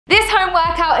home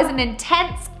workout is an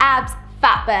intense abs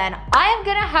fat burn. I am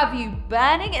gonna have you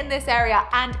burning in this area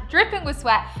and dripping with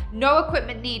sweat. No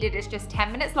equipment needed, it's just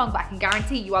 10 minutes long, but I can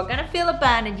guarantee you are gonna feel a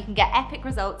burn and you can get epic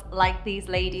results like these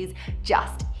ladies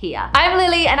just here. I'm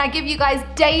Lily and I give you guys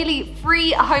daily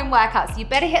free home workouts. So you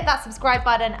better hit that subscribe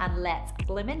button and let's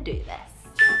blimmin' do this.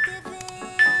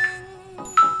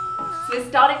 So we're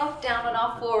starting off down on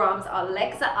our forearms, our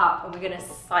legs are up and we're gonna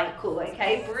cycle,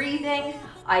 okay? Breathing,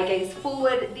 eye gaze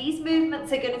forward. These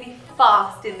movements are gonna be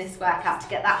fast in this workout to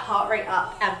get that heart rate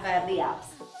up and burn the abs.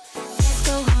 Let's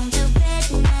go home to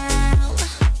bed now.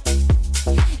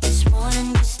 It's more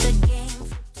than just a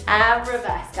game. And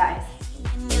reverse, guys.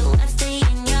 You stay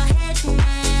in your head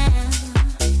now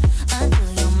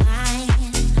until you're mine.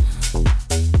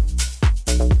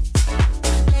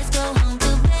 Let's go home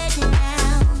to bed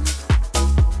now.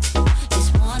 It's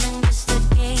more than just a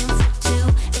game for two.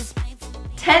 It's made for me.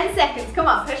 10 seconds, come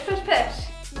on, push, push, push.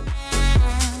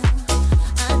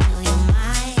 Until you're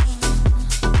mine.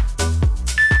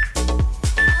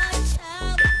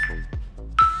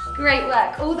 Great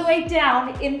work. All the way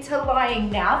down into lying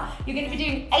now. You're going to be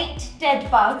doing 8 dead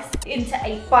bugs into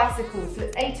 8 bicycles. So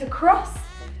it's 8 across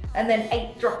and then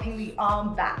 8 dropping the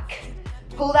arm back.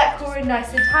 Pull that core in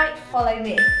nice and tight. Follow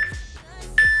me.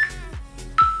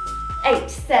 8,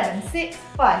 7, 6,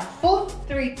 5, 4,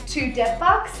 3, 2 dead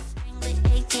bugs.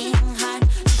 Aching heart,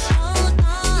 just hold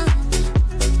on.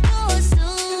 Go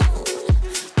soon.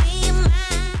 Be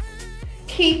mine.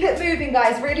 Keep it moving,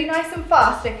 guys. Really nice and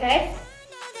fast, okay?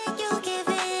 You give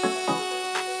it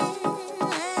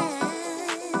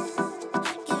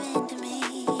to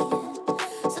me.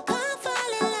 So come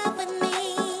fall in love with me.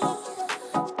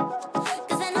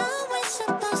 'Cause I know we're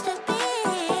supposed to be.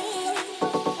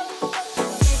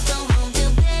 Let's go home to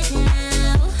bed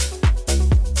now.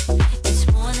 It's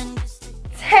more than just a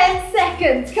 10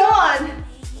 seconds, come on.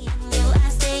 you. I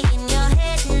stay in your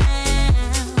head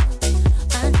now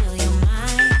until you're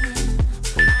mine.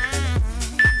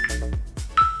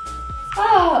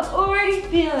 Oh, already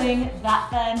feeling that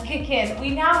burn kick in. We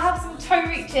now have some toe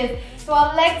reaches, so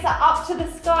our legs are up to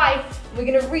the sky. We're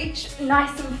gonna reach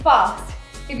nice and fast.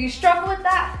 If you struggle with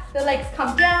that, the legs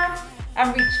come down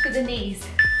and reach for the knees.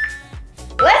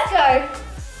 Let's go.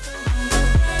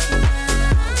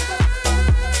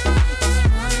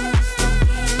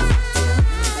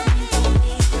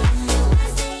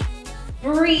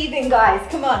 Breathing, guys,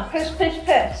 come on, push, push,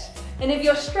 push. And if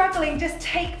you're struggling, just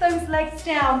take those legs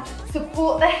down,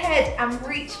 support the head and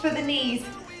reach for the knees,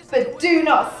 but do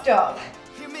not stop.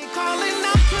 Hear me calling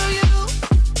out to you.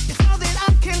 It's all that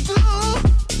I can do.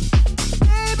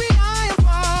 Baby, I am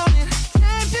falling.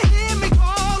 Can't you hear me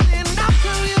calling out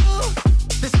to you?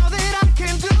 It's all that I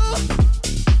can do.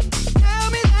 Tell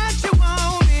me that you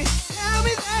want me. Tell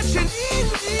me that you need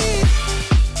me.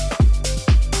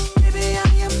 Baby, I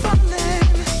am falling.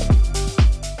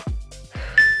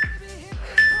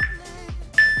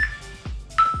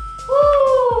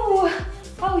 Woo!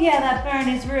 Oh yeah, that burn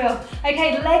is real.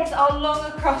 Okay, legs are long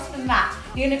across the mat.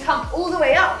 You're gonna come all the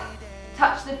way up,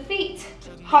 touch the feet,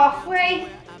 halfway,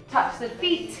 touch the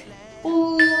feet,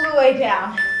 all the way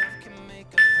down.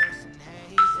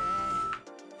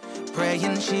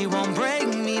 Praying she won't break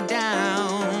me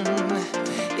down.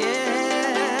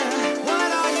 Yeah.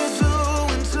 What are you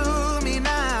doing to me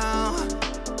now?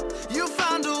 You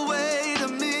found a way to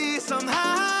me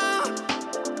somehow.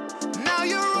 Now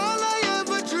you're all I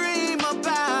ever dream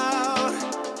about.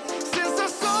 Since I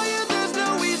saw you, there's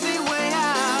no easy way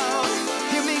out.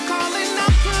 Hear me calling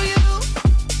out to you.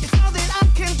 It's all that I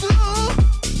can do.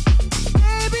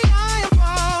 Baby, I am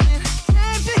falling.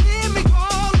 Can't you hear me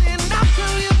calling out to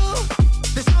you?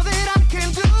 There's all that I can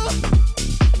do.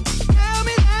 Tell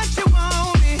me that you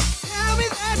want me. Tell me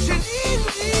that you need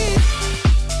me.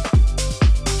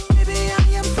 Baby, I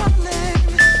am falling.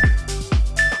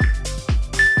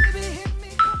 Baby, hit me.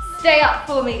 Stay up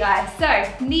for me, guys. So,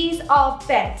 knees are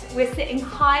bent. We're sitting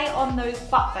high on those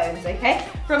butt bones, okay?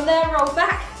 From there, roll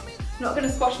back. I'm not gonna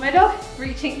squash my dog.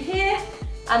 Reaching here,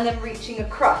 and then reaching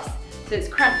across. So it's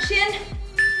crunch in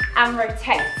and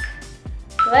rotate.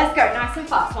 So let's go, nice and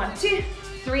fast. 1, 2,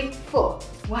 3, 4.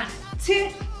 1, 2,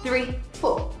 3,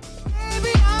 4.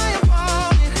 Baby, I am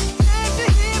falling. Can't you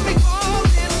hear me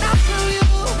calling out to you?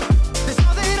 There's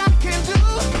all that I can do.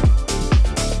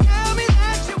 Tell me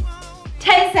that you want me.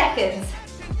 10 seconds.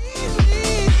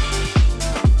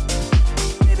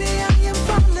 Baby, I am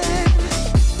falling.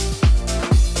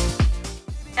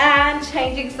 And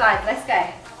changing sides, let's go.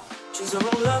 She's a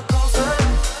roller coaster.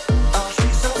 Oh,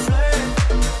 she's so flame.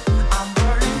 I'm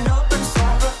burning up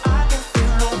inside, but I can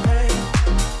feel no pain.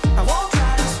 I won't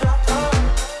try to stop her.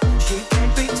 She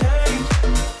can't be tamed.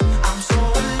 I'm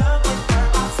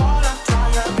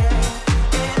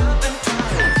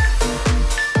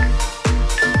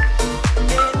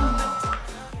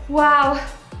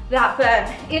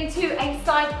fat burn into a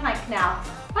side plank now.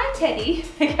 Hi Teddy.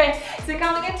 Okay, so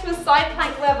coming into a side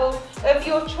plank level of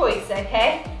your choice,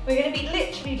 okay? We're gonna be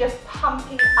literally just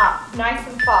pumping up nice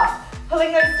and fast.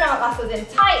 Pulling those stomach muscles in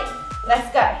tight.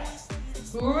 Let's go.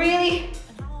 Really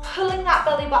pulling that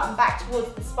belly button back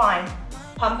towards the spine.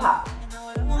 Pump up.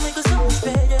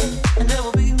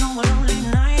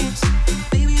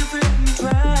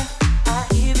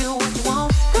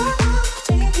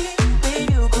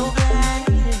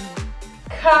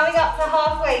 Coming up to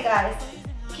halfway, guys.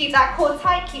 Keep that core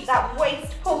tight, keep that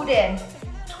waist pulled in.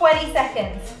 20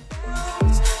 seconds.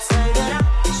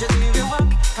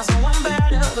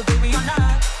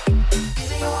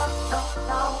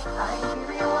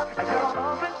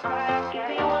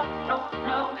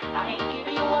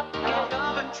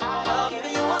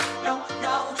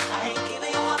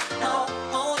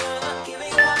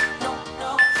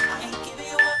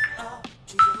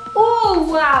 Oh,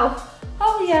 wow.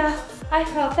 Oh yeah, I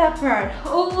felt that burn.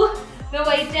 All the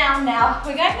way down now.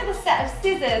 We're going with a set of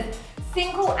scissors,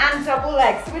 single and double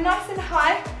legs. So we're nice and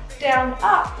high, down,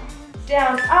 up,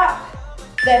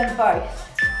 then both.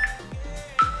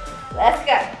 Let's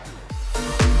go.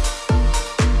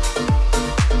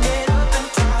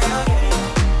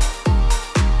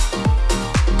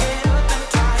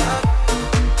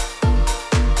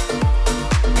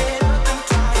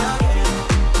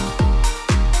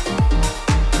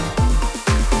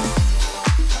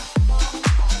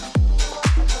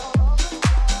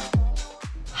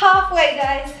 Halfway,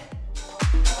 guys.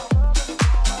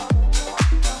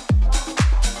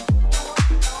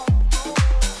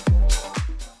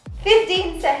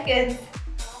 Seconds.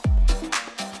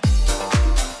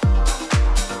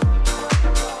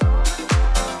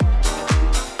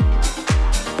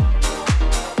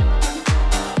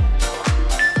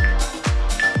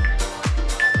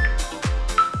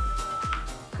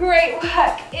 Great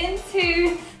work.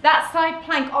 Into that side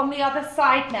plank on the other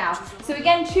side now. So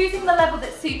again, choosing the level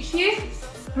that suits you.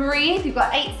 Breathe. You've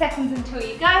got 8 seconds until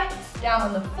you go. Down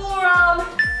on the forearm.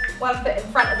 1 foot in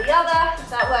front of the other. If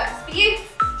that works for you.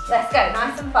 Let's go,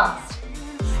 nice and fast.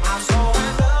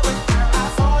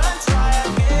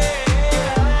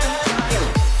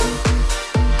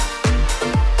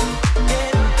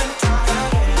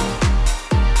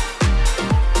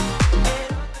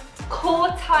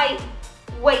 Core tight,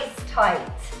 waist tight.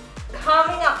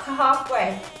 Coming up to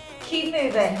halfway. Keep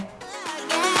moving.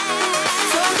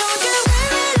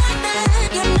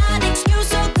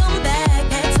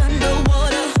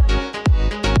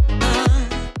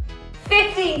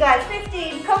 15, guys,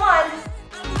 15, come on.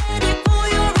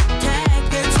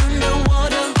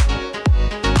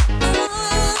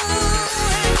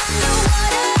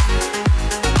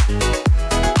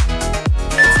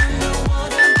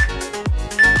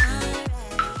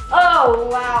 Oh,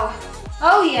 wow.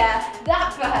 Oh yeah,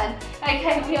 that burn.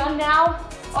 Okay, we are now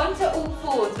onto all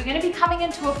fours. We're gonna be coming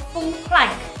into a full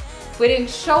plank. We're doing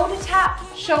shoulder tap,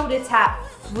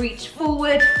 reach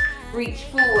forward, reach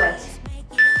forward.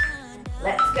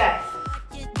 Let's go.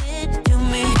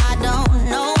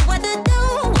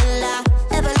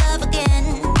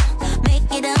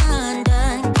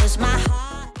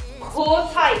 Core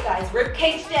tight, guys, rib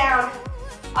cage down.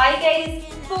 Eye gaze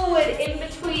forward in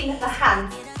between the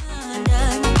hands.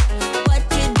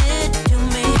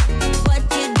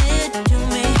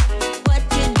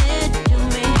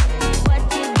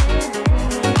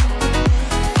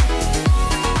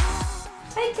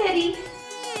 Hi, Teddy.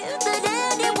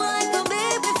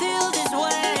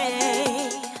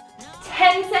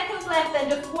 10 seconds left, then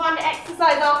just one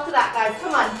exercise after that, guys.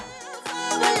 Come on.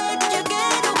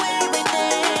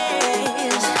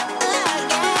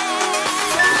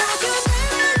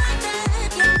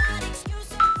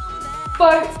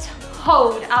 Boat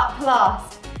hold up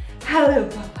last. Hello,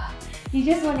 Papa. You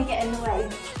just want to get in the way.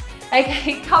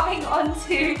 Okay, coming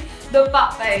onto the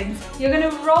butt bones. You're going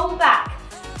to roll back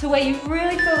to where you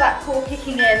really feel that core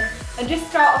kicking in, and just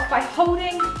start off by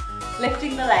holding,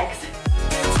 lifting the legs.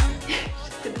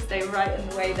 Just going to stay right in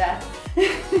the way there.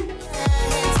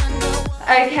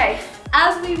 Okay,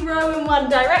 as we row in one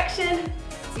direction,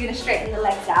 you're going to straighten the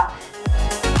legs out.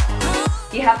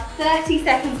 You have 30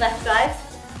 seconds left, guys.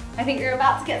 I think you're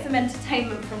about to get some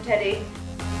entertainment from Teddy.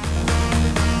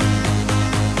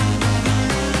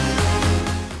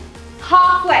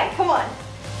 Halfway, come on.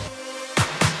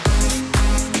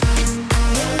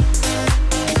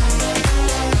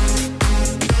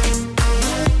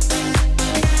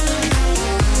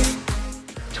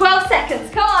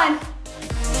 Seconds, come on.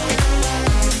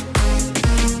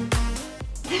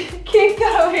 Keep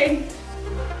going.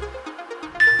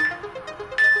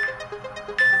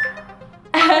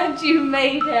 And And you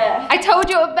made it. I told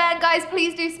you it would burn, guys.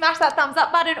 Please do smash that thumbs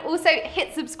up button. Also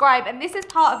hit subscribe. And this is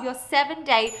part of your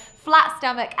 7-day flat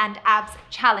stomach and abs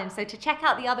challenge. So to check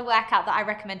out the other workout that I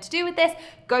recommend to do with this,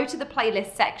 go to the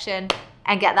playlist section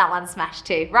and get that one smashed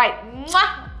too. Right,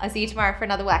 mwah! I'll see you tomorrow for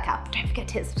another workout. Don't forget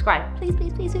to hit subscribe. Please,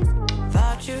 please, please, please.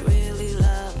 Thought you really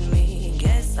loved me,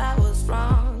 guess I was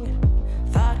wrong.